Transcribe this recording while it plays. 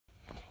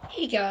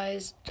Hey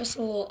guys, just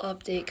a little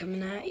update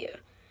coming at you.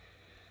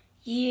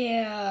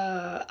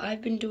 Yeah,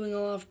 I've been doing a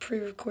lot of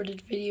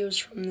pre-recorded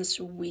videos from this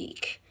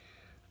week.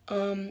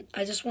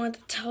 I just wanted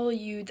to tell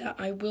you that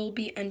I will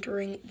be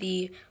entering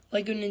the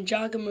Lego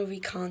Ninjago movie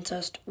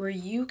contest where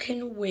you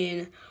can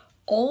win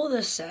all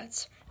the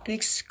sets, an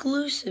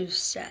exclusive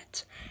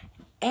set,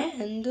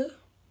 and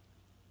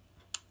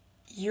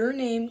your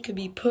name could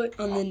be put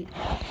on the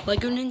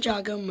Lego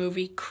Ninjago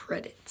movie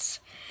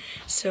credits.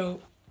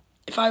 So,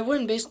 if I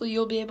win, basically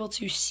you'll be able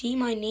to see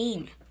my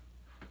name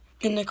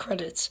in the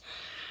credits,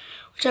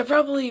 which I'll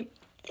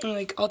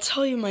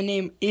tell you my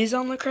name is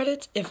on the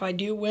credits if I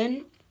do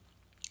win,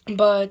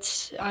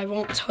 but I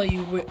won't tell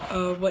you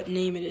what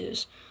name it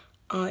is,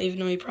 even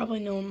though you probably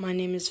know my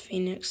name is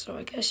Phoenix, so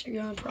I guess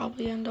you're going to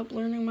probably end up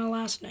learning my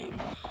last name.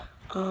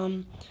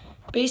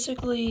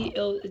 Basically,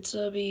 it's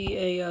going to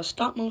be a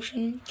stop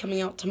motion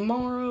coming out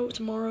tomorrow.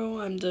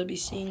 Tomorrow, I'm going to be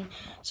seeing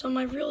some of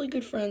my really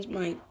good friends,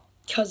 my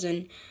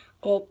cousin.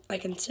 Well, I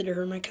consider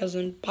her my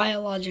cousin.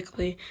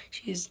 Biologically,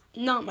 she's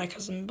not my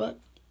cousin, but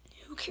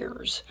who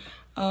cares?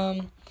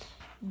 Besides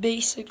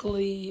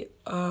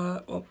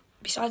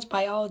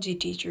biology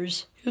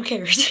teachers, who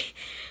cares?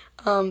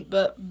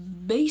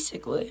 But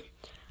basically,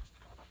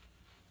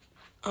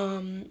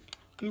 I'm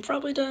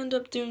probably gonna end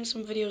up doing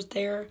some videos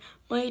there.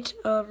 Might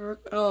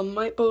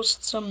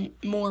post some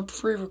more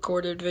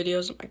pre-recorded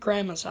videos at my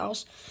grandma's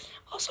house.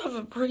 Also have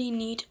a pretty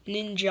neat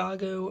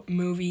Ninjago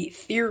movie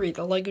theory,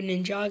 the Lego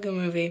Ninjago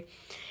movie.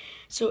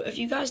 So if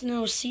you guys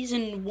know it's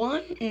season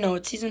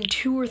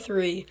 2 or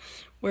 3,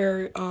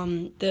 where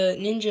the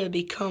ninja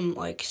become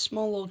like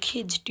small little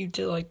kids due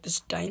to like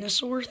this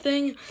dinosaur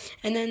thing,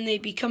 and then they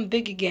become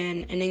big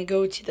again, and then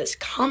go to this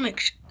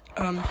comic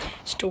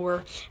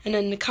store, and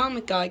then the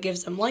comic guy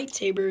gives them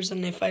lightsabers,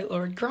 and they fight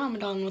Lord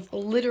Gromadon with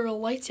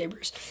literal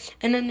lightsabers,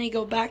 and then they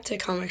go back to the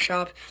comic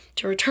shop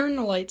to return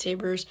the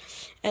lightsabers,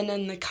 and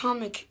then the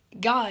comic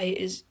guy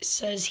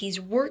says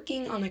he's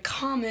working on a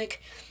comic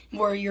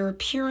where your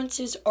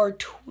appearances are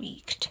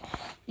tweaked.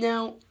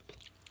 Now,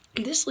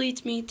 this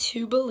leads me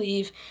to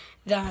believe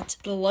that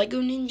the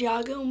Lego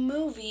Ninjago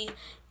movie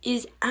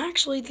is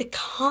actually the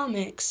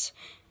comics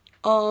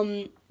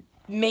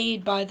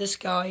made by this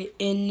guy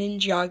in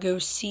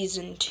Ninjago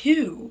Season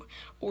 2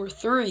 or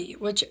 3,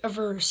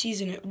 whichever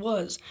season it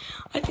was.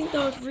 I think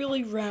that would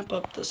really ramp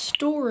up the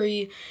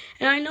story,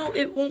 and I know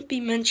it won't be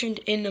mentioned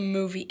in the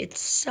movie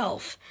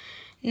itself.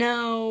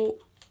 Now,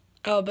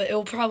 but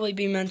it'll probably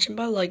be mentioned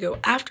by Lego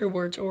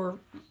afterwards or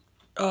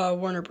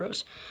Warner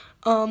Bros.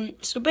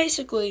 So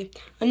basically,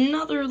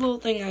 another little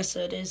thing I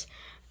said is,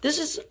 this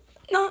is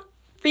not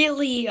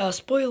really a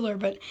spoiler,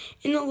 but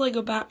in the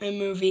Lego Batman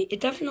movie, it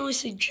definitely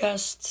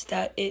suggests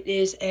that it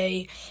is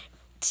a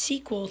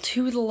sequel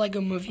to the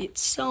Lego movie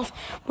itself,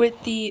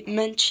 with the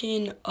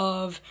mention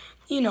of,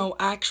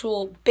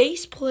 actual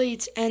base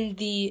plates and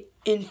the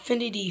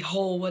infinity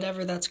hole,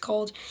 whatever that's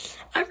called.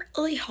 I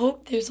really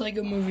hope there's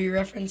Lego movie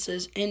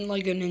references in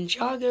Lego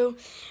Ninjago,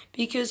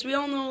 because we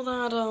all know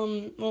that,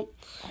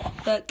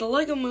 that the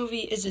Lego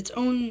movie is its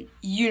own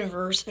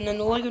universe, and then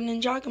the Lego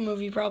Ninjago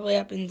movie probably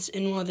happens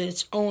in one of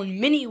its own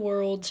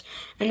mini-worlds,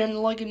 and then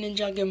the Lego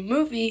Ninjago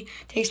movie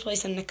takes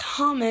place in the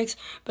comics,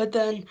 but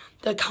then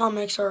the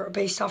comics are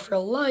based off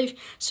real life,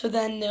 so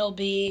then there'll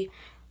be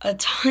a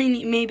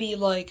tiny, maybe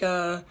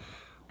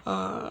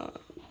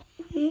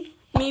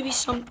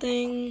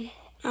something,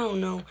 I don't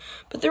know,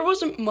 but there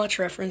wasn't much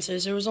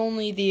references. It was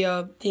only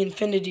the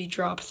infinity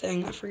drop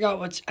thing. I forgot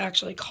what's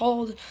actually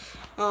called.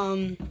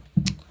 The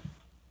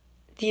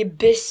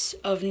abyss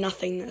of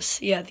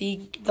nothingness. Yeah,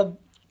 the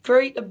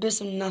great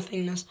abyss of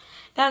nothingness.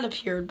 That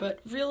appeared, but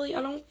really,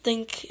 I don't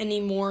think any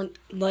more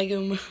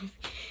Lego movie.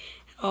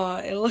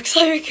 It looks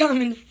like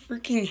I'm in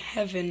freaking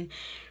heaven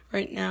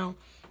right now,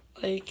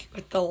 like,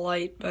 with the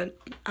light, but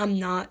I'm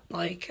not,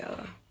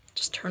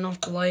 just turn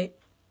off the light.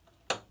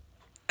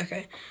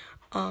 Okay,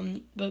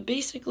 but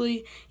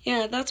basically,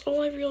 yeah, that's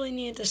all I really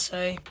needed to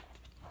say.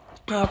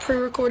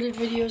 Pre-recorded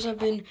videos I've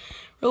been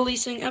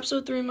releasing.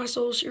 Episode 3 of my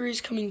solo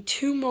series coming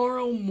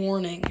tomorrow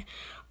morning.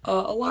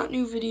 A lot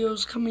new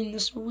videos coming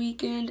this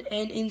weekend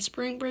and in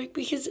spring break,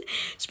 because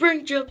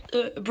spring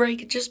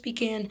break just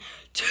began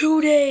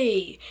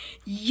today.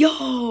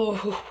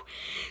 Yo!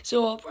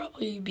 So I'll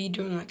probably be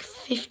doing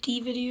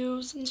 50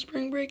 videos in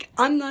spring break.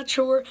 I'm not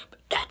sure,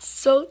 but that's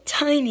so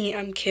tiny.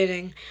 I'm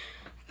kidding.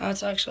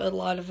 That's actually a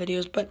lot of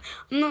videos, but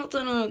I'm not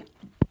gonna,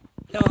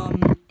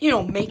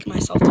 make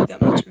myself do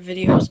that much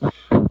videos.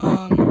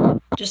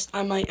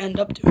 I might end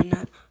up doing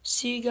that.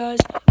 See you guys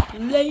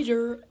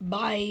later.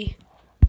 Bye.